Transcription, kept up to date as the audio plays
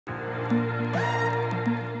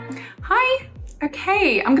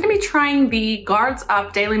Okay, I'm gonna be trying the Guards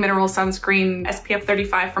Up Daily Mineral Sunscreen SPF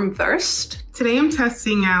 35 from Thirst. Today I'm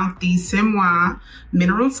testing out the C'est Moi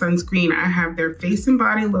Mineral Sunscreen. I have their face and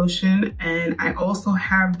body lotion, and I also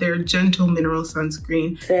have their Gentle Mineral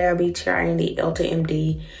Sunscreen. Today I'll be trying the Elta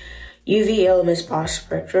MD UV Elements Broad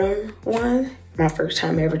Spectrum one. My first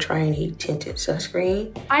time ever trying a tinted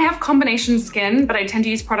sunscreen. I have combination skin, but I tend to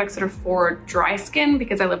use products that are for dry skin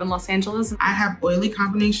because I live in Los Angeles. I have oily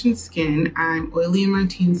combination skin. I'm oily in my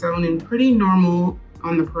T-zone and pretty normal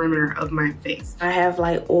on the perimeter of my face. I have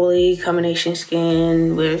like oily combination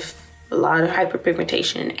skin with a lot of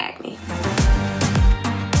hyperpigmentation and acne.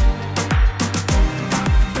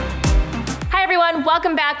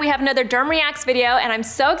 Welcome back. We have another Derm Reacts video, and I'm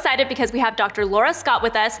so excited because we have Dr. Laura Scott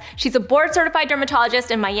with us. She's a board-certified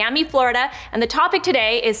dermatologist in Miami, Florida, and the topic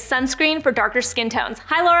today is sunscreen for darker skin tones.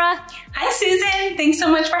 Hi, Laura. Hi, Susan. Thanks so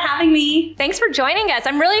much for having me. Thanks for joining us.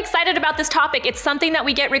 I'm really excited about this topic. It's something that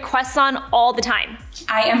we get requests on all the time.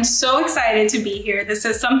 I am so excited to be here. This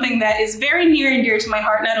is something that is very near and dear to my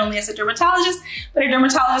heart, not only as a dermatologist, but a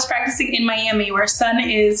dermatologist practicing in Miami, where sun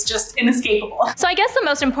is just inescapable. So I guess the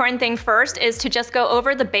most important thing first is to just go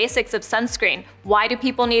over the basics of sunscreen. Why do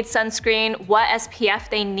people need sunscreen? What SPF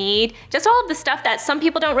they need? Just all of the stuff that some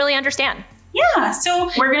people don't really understand. Yeah, so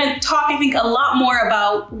we're gonna talk, I think, a lot more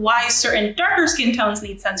about why certain darker skin tones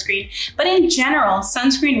need sunscreen, but in general,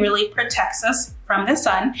 sunscreen really protects us from the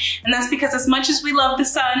sun, and that's because as much as we love the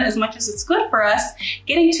sun, as much as it's good for us,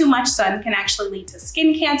 getting too much sun can actually lead to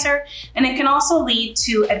skin cancer, and it can also lead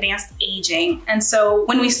to advanced aging. And so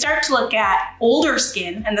when we start to look at older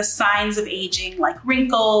skin and the signs of aging, like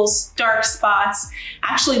wrinkles, dark spots,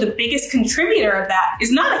 actually the biggest contributor of that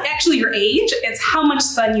is not actually your age, it's how much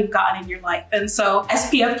sun you've gotten in your life. And so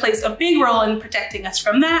SPF plays a big role in protecting us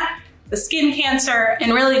from that, the skin cancer,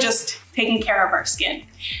 and really just taking care of our skin.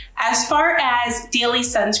 As far as daily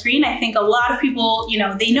sunscreen, I think a lot of people,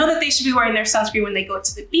 they know that they should be wearing their sunscreen when they go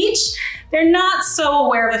to the beach. They're not so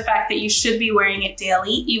aware of the fact that you should be wearing it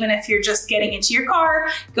daily, even if you're just getting into your car,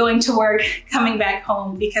 going to work, coming back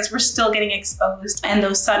home, because we're still getting exposed and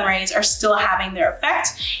those sun rays are still having their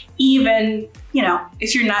effect, even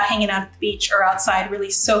if you're not hanging out at the beach or outside really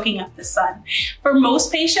soaking up the sun. For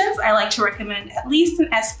most patients, I like to recommend at least an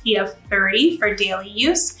SPF 30 for daily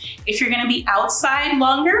use. If you're gonna be outside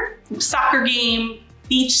longer, soccer game,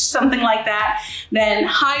 beach, something like that, then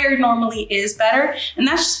higher normally is better. And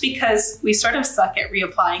that's just because we sort of suck at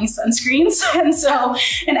reapplying sunscreens. And so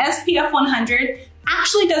an SPF 100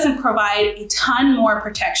 actually doesn't provide a ton more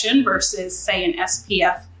protection versus, say, an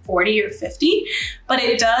SPF 40 or 50, but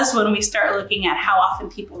it does when we start looking at how often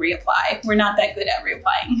people reapply. We're not that good at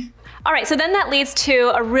reapplying. All right, so then that leads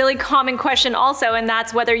to a really common question also, and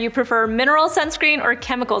that's whether you prefer mineral sunscreen or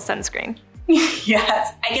chemical sunscreen.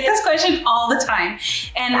 Yes, I get this question all the time.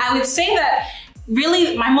 And I would say that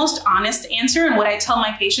really my most honest answer and what I tell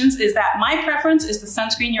my patients is that my preference is the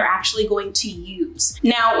sunscreen you're actually going to use.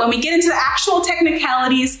 Now, when we get into the actual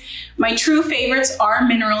technicalities, my true favorites are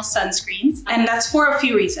mineral sunscreens, and that's for a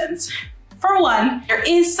few reasons. For one, there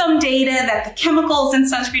is some data that the chemicals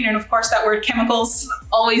in sunscreen, and of course that word chemicals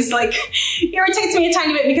always irritates me a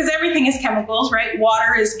tiny bit because everything is chemicals, right?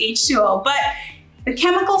 Water is H2O, but the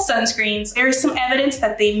chemical sunscreens, there is some evidence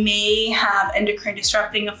that they may have endocrine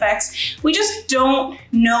disrupting effects. We just don't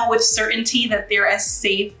know with certainty that they're as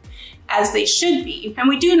safe as they should be. And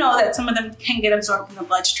we do know that some of them can get absorbed in the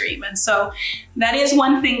bloodstream. And so that is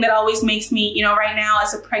one thing that always makes me, right now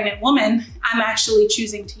as a pregnant woman, I'm actually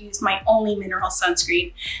choosing to use my only mineral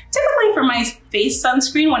sunscreen. Typically for my face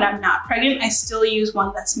sunscreen, when I'm not pregnant, I still use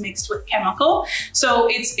one that's mixed with chemical. So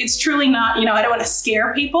it's truly not, I don't want to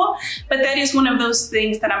scare people, but that is one of those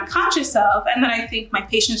things that I'm conscious of and that I think my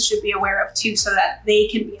patients should be aware of too, so that they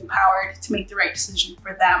can be empowered to make the right decision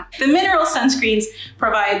for them. The mineral sunscreens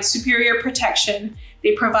provide superior protection.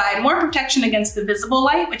 They provide more protection against the visible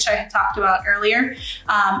light, which I had talked about earlier.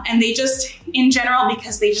 And they just, in general,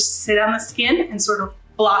 because they just sit on the skin and sort of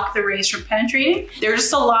block the rays from penetrating, they're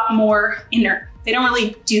just a lot more inert. They don't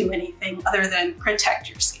really do anything other than protect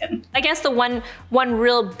your skin. I guess the one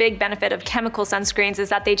real big benefit of chemical sunscreens is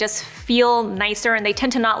that they just feel nicer and they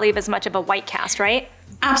tend to not leave as much of a white cast, right?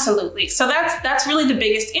 Absolutely. So that's really the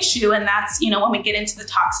biggest issue. And that's, when we get into the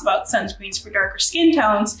talks about sunscreens for darker skin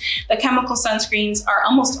tones, the chemical sunscreens are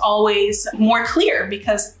almost always more clear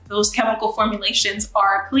because those chemical formulations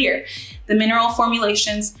are clear. The mineral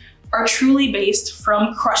formulations are truly based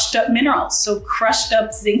from crushed up minerals. So crushed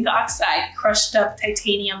up zinc oxide, crushed up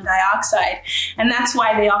titanium dioxide. And that's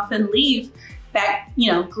why they often leave that,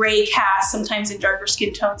 you know, gray cast. Sometimes in darker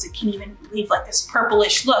skin tones, it can even leave like this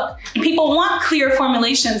purplish look. And people want clear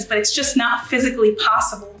formulations, but it's just not physically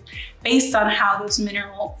possible based on how those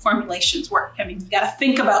mineral formulations work. I mean, you gotta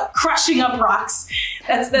think about crushing up rocks.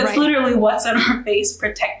 That's right. Literally what's on our face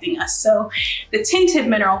protecting us. So the tinted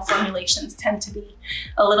mineral formulations tend to be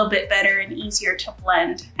a little bit better and easier to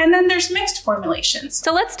blend. And then there's mixed formulations.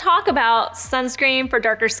 So let's talk about sunscreen for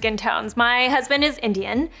darker skin tones. My husband is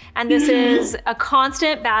Indian, and this is a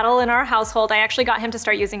constant battle in our household. I actually got him to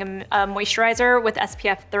start using a moisturizer with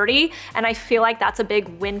SPF 30, and I feel like that's a big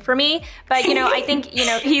win for me. But, you know, I think, you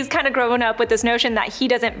know, he's kind of grown up with this notion that he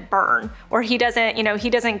doesn't burn, or he doesn't, you know, he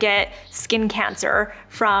doesn't get skin cancer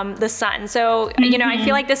from the sun. So, you know, I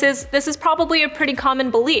feel like this is probably a pretty common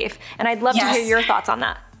belief, and I'd love to hear your thoughts on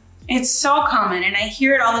that. It's so common, and I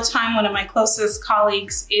hear it all the time. One of my closest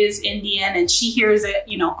colleagues is Indian, and she hears it,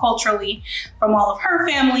 you know, culturally from all of her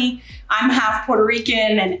family. I'm half Puerto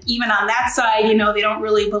Rican, and even on that side, you know, they don't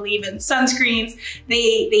really believe in sunscreens.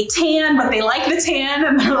 They tan, but they like the tan,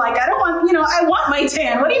 and they're like, I don't want, you know, I want my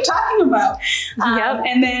tan. What are you talking about?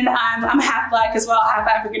 And then I'm half Black as well, half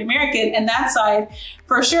African American, and that side,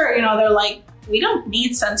 for sure, you know, they're like, we don't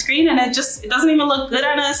need sunscreen, and it doesn't even look good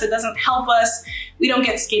on us. It doesn't help us. We don't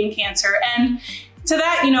get skin cancer. And to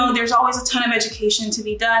that, you know, there's always a ton of education to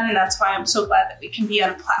be done. And that's why I'm so glad that we can be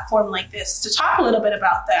on a platform like this to talk a little bit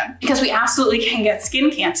about them, because we absolutely can get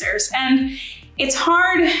skin cancers. And it's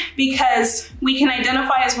hard because we can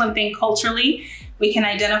identify as one thing culturally, we can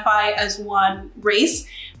identify as one race,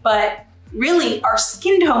 but really our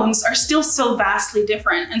skin tones are still so vastly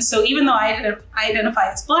different. And so even though I identify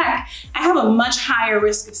as Black, I have a much higher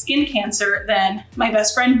risk of skin cancer than my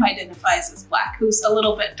best friend who identifies as Black, who's a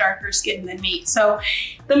little bit darker skinned than me. So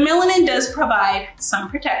the melanin does provide some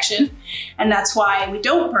protection, and that's why we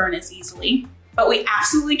don't burn as easily. But we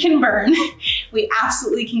absolutely can burn. We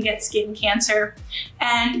absolutely can get skin cancer.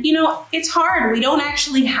 And you know, it's hard. We don't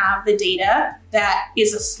actually have the data that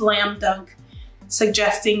is a slam dunk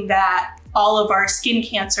suggesting that all of our skin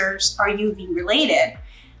cancers are UV related.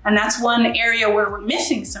 And that's one area where we're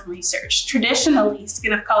missing some research. Traditionally,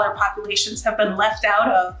 skin of color populations have been left out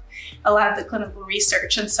of a lot of the clinical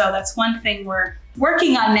research. And so that's one thing we're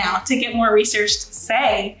working on now, to get more research to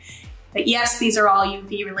say that yes, these are all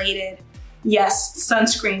UV related. Yes,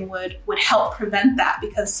 sunscreen would help prevent that,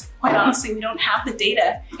 because quite honestly, we don't have the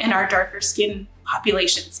data in our darker skin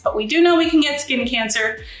populations. But we do know we can get skin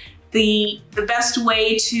cancer. The best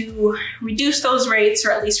way to reduce those rates,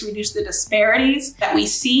 or at least reduce the disparities that we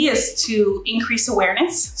see, is to increase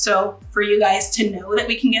awareness. So for you guys to know that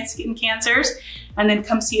we can get skin cancers, and then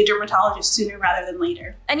come see a dermatologist sooner rather than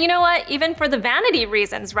later. And you know what, even for the vanity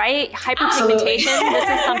reasons, right? Hyperpigmentation,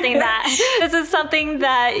 this is something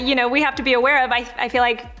that, you know, we have to be aware of. I feel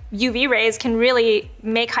like UV rays can really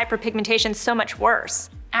make hyperpigmentation so much worse.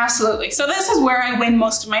 Absolutely. So this is where I win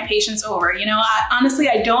most of my patients over. You know, honestly,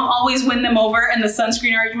 I don't always win them over in the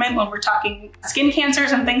sunscreen argument when we're talking skin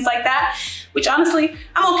cancers and things like that, which honestly,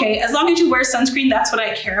 I'm okay. As long as you wear sunscreen, that's what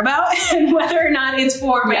I care about. And whether or not it's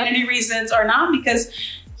for vanity reasons or not, because,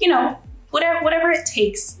 you know, whatever it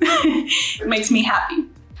takes, it makes me happy.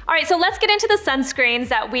 All right, so let's get into the sunscreens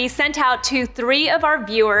that we sent out to 3 of our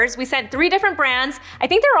viewers. We sent 3 different brands. I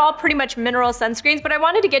think they're all pretty much mineral sunscreens, but I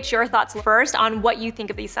wanted to get your thoughts first on what you think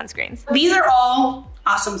of these sunscreens. These are all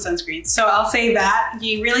awesome sunscreens. So I'll say that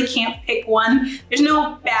you really can't pick one. There's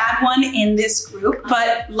no bad one in this group,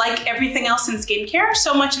 but like everything else in skincare,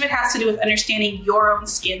 so much of it has to do with understanding your own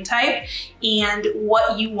skin type and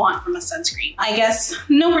what you want from a sunscreen. I guess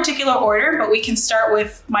no particular order, but we can start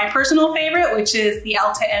with my personal favorite, which is the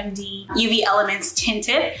Elta MD UV Elements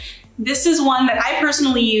Tinted. This is one that I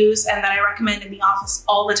personally use and that I recommend in the office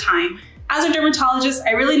all the time. As a dermatologist,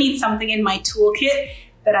 I really need something in my toolkit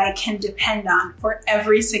that I can depend on for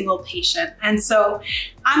every single patient. And so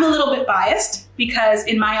I'm a little bit biased because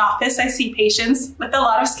in my office, I see patients with a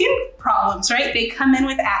lot of skin problems, right? They come in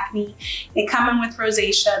with acne, they come in with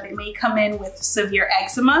rosacea, they may come in with severe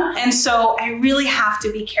eczema. And so I really have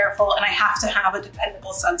to be careful, and I have to have a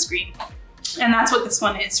dependable sunscreen. And that's what this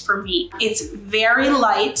one is for me. It's very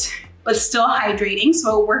light, but still hydrating,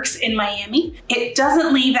 so it works in Miami. It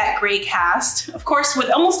doesn't leave that gray cast. Of course, with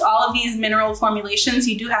almost all of these mineral formulations,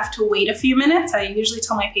 you do have to wait a few minutes. I usually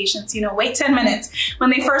tell my patients, you know, wait 10 minutes. When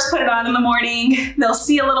they first put it on in the morning, they'll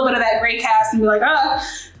see a little bit of that gray cast and be like, oh,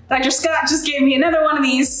 Dr. Scott just gave me another one of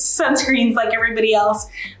these sunscreens like everybody else.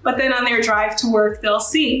 But then on their drive to work, they'll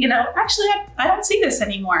see, you know, actually, I don't see this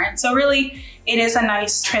anymore. And so really, it is a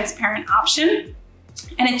nice transparent option.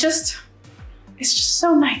 And it's just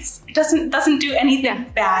so nice. It doesn't do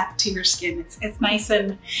anything bad to your skin. It's nice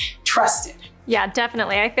and trusted. Yeah,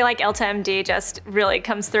 definitely. I feel like Elta MD just really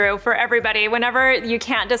comes through for everybody. Whenever you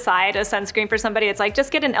can't decide a sunscreen for somebody, it's like,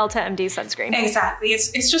 just get an Elta MD sunscreen. Exactly.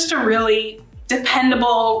 It's just a really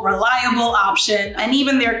dependable, reliable option. And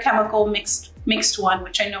even their chemical mixed one,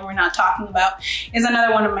 which I know we're not talking about, is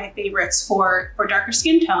another one of my favorites for darker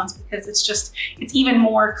skin tones, because it's even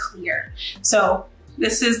more clear. So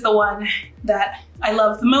this is the one that I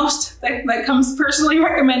love the most, that comes personally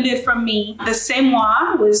recommended from me. The C'est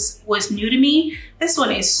Moi was new to me. This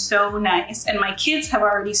one is so nice, and my kids have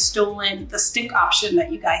already stolen the stick option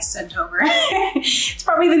that you guys sent over. It's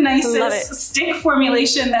probably the nicest stick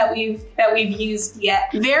formulation that we've used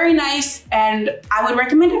yet. Very nice, and I would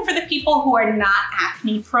recommend it for the people who are not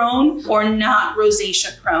acne prone or not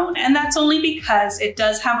rosacea prone, and that's only because it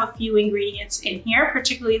does have a few ingredients in here,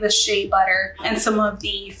 particularly the shea butter and some of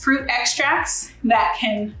the fruit extracts that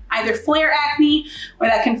can either flare acne or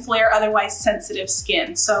that can flare otherwise sensitive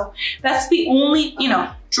skin. So that's the only,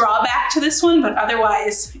 drawback to this one, but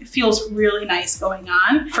otherwise it feels really nice going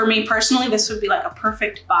on. For me personally, this would be like a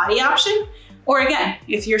perfect body option. Or again,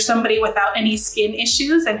 if you're somebody without any skin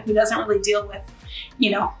issues and who doesn't really deal with,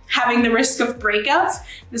 having the risk of breakouts,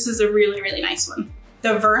 this is a really, really nice one.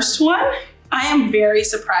 The Versed one, I am very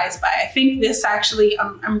surprised by. I think this actually,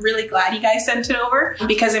 I'm really glad you guys sent it over,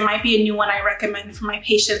 because it might be a new one I recommend for my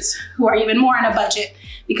patients who are even more on a budget,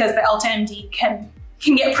 because the Elta MD can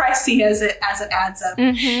get pricey as it adds up.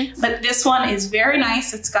 But this one is very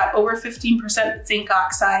nice. It's got over 15% zinc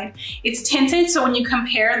oxide. It's tinted, so when you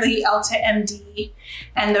compare the Elta MD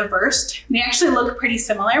and the Versed, they actually look pretty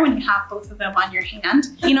similar when you have both of them on your hand.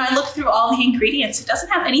 I looked through all the ingredients. It doesn't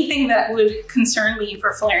have anything that would concern me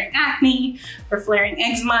for flaring acne, for flaring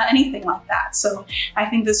eczema, anything like that. So I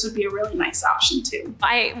think this would be a really nice option too.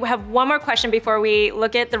 I have one more question before we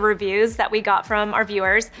look at the reviews that we got from our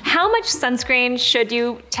viewers. How much sunscreen should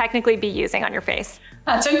you technically be using on your face?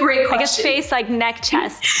 That's a great question. I guess face, like neck,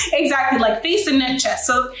 chest. Exactly, like face and neck, chest.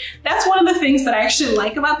 So that's one of the things that I actually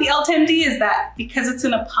like about the Elta MD, is that because it's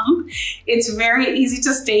in a pump, it's very easy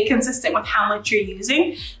to stay consistent with how much you're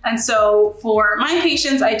using. And so for my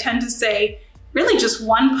patients, I tend to say really just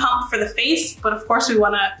one pump for the face, but of course we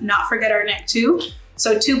want to not forget our neck too.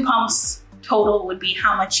 So 2 pumps total would be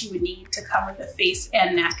how much you would need to cover the face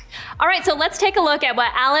and neck. All right, so let's take a look at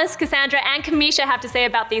what Alice, Cassandra, and Kamisha have to say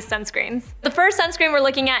about these sunscreens. The first sunscreen we're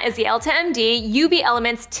looking at is the Elta MD UV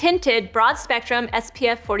Elements Tinted Broad Spectrum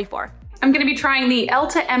SPF 44. I'm gonna be trying the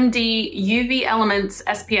Elta MD UV Elements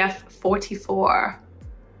SPF 44.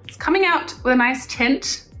 It's coming out with a nice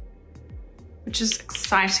tint, which is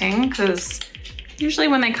exciting, because usually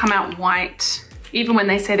when they come out white, even when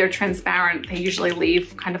they say they're transparent, they usually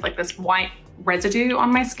leave kind of like this white residue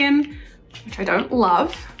on my skin, which I don't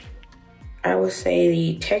love. I would say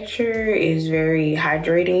the texture is very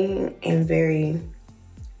hydrating and very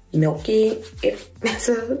milky, if that's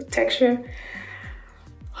a texture.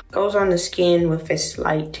 Goes on the skin with a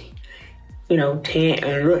slight, tint,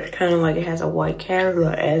 and looks kind of like it has a white cast,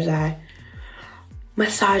 but as I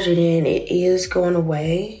massage it in, it is going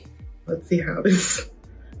away. Let's see how this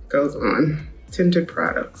goes on. Tinted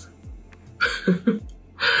products.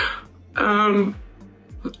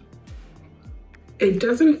 It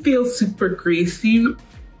doesn't feel super greasy,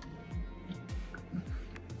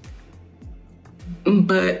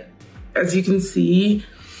 but as you can see,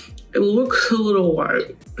 it looks a little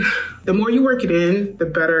white. The more you work it in, the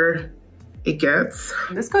better it gets.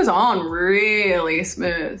 This goes on really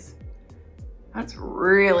smooth. That's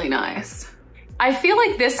really nice. I feel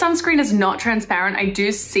like this sunscreen is not transparent. I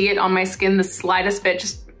do see it on my skin the slightest bit,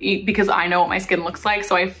 just because I know what my skin looks like,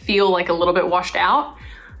 so I feel like a little bit washed out.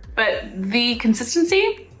 But the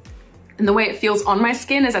consistency and the way it feels on my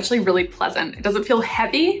skin is actually really pleasant. It doesn't feel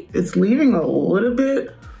heavy. It's leaving a little bit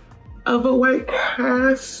of a white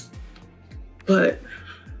cast, but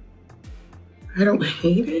I don't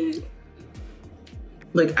hate it.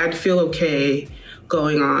 Like, I'd feel okay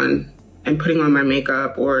going on and putting on my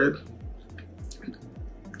makeup, or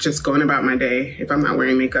just going about my day if I'm not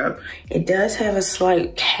wearing makeup. It does have a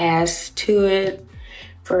slight cast to it.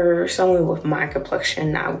 For someone with my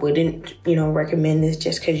complexion, I wouldn't, recommend this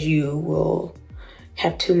just because you will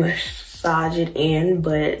have to massage it in,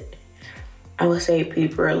 but I would say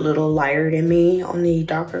people a little lighter than me on the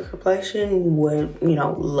darker complexion would,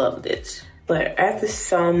 love this. But after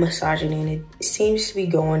some massaging in, it seems to be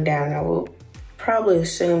going down. I will probably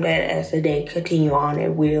assume that as the day continue on,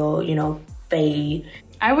 it will, fade.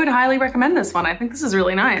 I would highly recommend this one. I think this is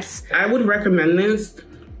really nice. I would recommend this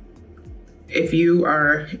if you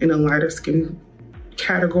are in a lighter skin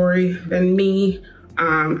category than me.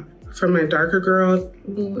 For my darker girls,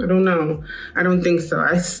 I don't know. I don't think so.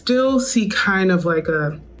 I still see kind of like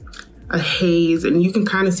a haze, and you can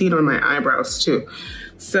kind of see it on my eyebrows too.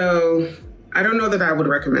 So I don't know that I would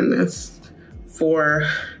recommend this for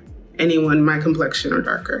anyone my complexion or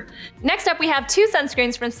darker. Next up, we have two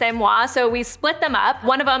sunscreens from C'est Moi, so we split them up.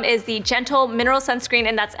 One of them is the Gentle Mineral Sunscreen,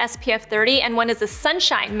 and that's SPF 30, and one is the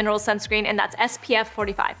Sunshine Mineral Sunscreen, and that's SPF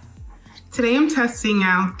 45. Today I'm testing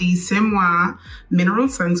out the C'est Moi Mineral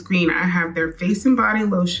Sunscreen. I have their face and body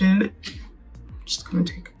lotion. I'm just gonna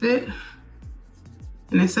take a bit.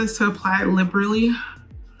 And it says to apply it liberally.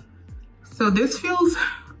 So this feels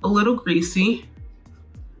a little greasy.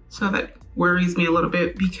 So that worries me a little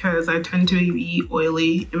bit because I tend to be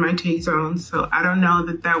oily in my T-zone. So I don't know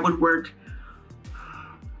that that would work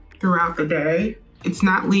throughout the day. It's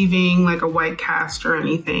not leaving like a white cast or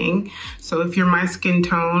anything. So if you're my skin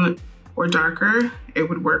tone or darker, it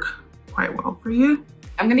would work quite well for you.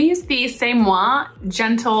 I'm gonna use the C'est Moi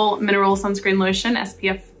Gentle Mineral Sunscreen Lotion,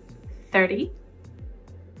 SPF 30.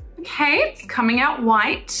 Okay, it's coming out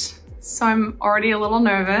white, so I'm already a little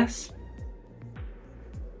nervous.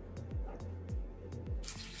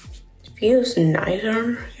 It feels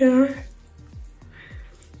nicer here.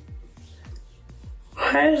 It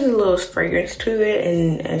has a little fragrance to it,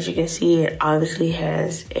 and as you can see, it obviously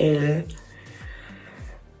has a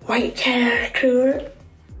white cast to it.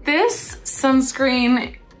 This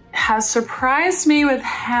sunscreen has surprised me with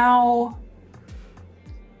how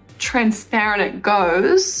transparent it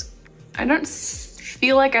goes. I don't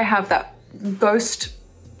feel like I have that ghost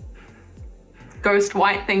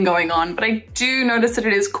white thing going on, but I do notice that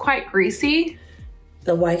it is quite greasy.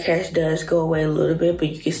 The white cast does go away a little bit, but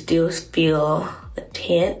you can still feel the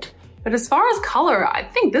tint. But as far as color, I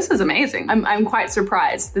think this is amazing. I'm quite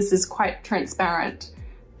surprised. This is quite transparent.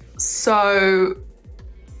 So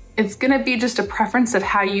it's gonna be just a preference of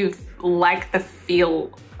how you like the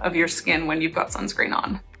feel of your skin when you've got sunscreen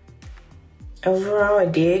on. Overall,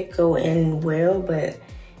 it did go in well, but it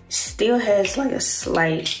still has like a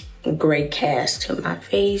slight gray cast to my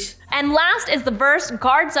face. And last is the Burst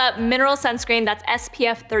Guards Up Mineral Sunscreen, that's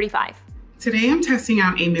SPF 35. Today I'm testing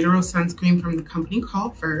out a mineral sunscreen from the company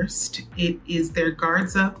called First. It is their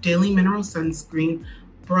Guards Up Daily Mineral Sunscreen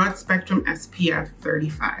Broad Spectrum SPF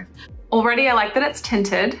 35. Already I like that it's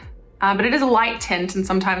tinted, but it is a light tint and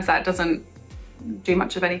sometimes that doesn't do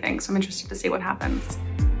much of anything. So I'm interested to see what happens.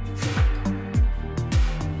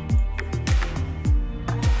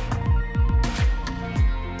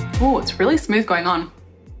 Oh, it's really smooth going on.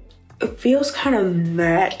 It feels kind of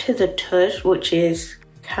matte to the touch, which is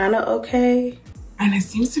kind of okay. And it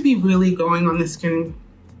seems to be really going on the skin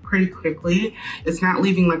pretty quickly. It's not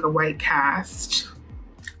leaving like a white cast.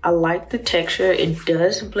 I like the texture. It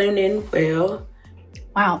does blend in well.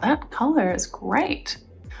 Wow, that color is great.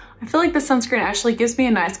 I feel like the sunscreen actually gives me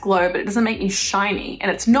a nice glow, but it doesn't make me shiny,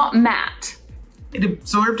 and it's not matte. It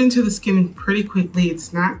absorbed into the skin pretty quickly.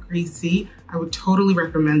 It's not greasy. I would totally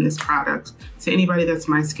recommend this product to anybody that's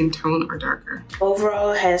my skin tone or darker.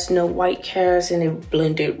 Overall, it has no white cast and it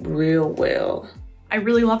blended real well. I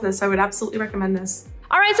really love this. I would absolutely recommend this.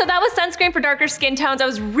 All right, so that was sunscreen for darker skin tones. I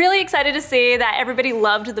was really excited to see that everybody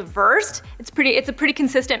loved the Versed. It's a pretty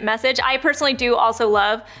consistent message. I personally do also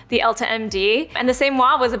love the Elta MD. And the C'est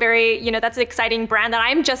Moi was a very, that's an exciting brand that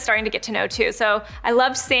I'm just starting to get to know too. So I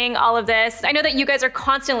loved seeing all of this. I know that you guys are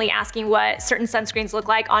constantly asking what certain sunscreens look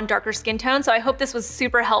like on darker skin tones, so I hope this was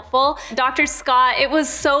super helpful. Dr. Scott, it was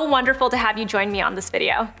so wonderful to have you join me on this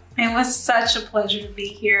video. It was such a pleasure to be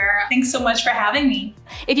here. Thanks so much for having me.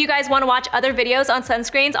 If you guys want to watch other videos on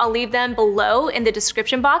sunscreens, I'll leave them below in the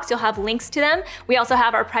description box. You'll have links to them. We also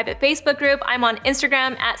have our private Facebook group. I'm on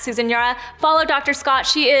Instagram at Susan Yara. Follow Dr. Scott.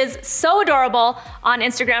 She is so adorable on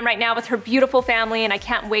Instagram right now with her beautiful family, and I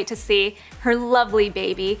can't wait to see her lovely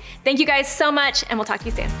baby. Thank you guys so much, and we'll talk to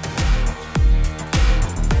you soon.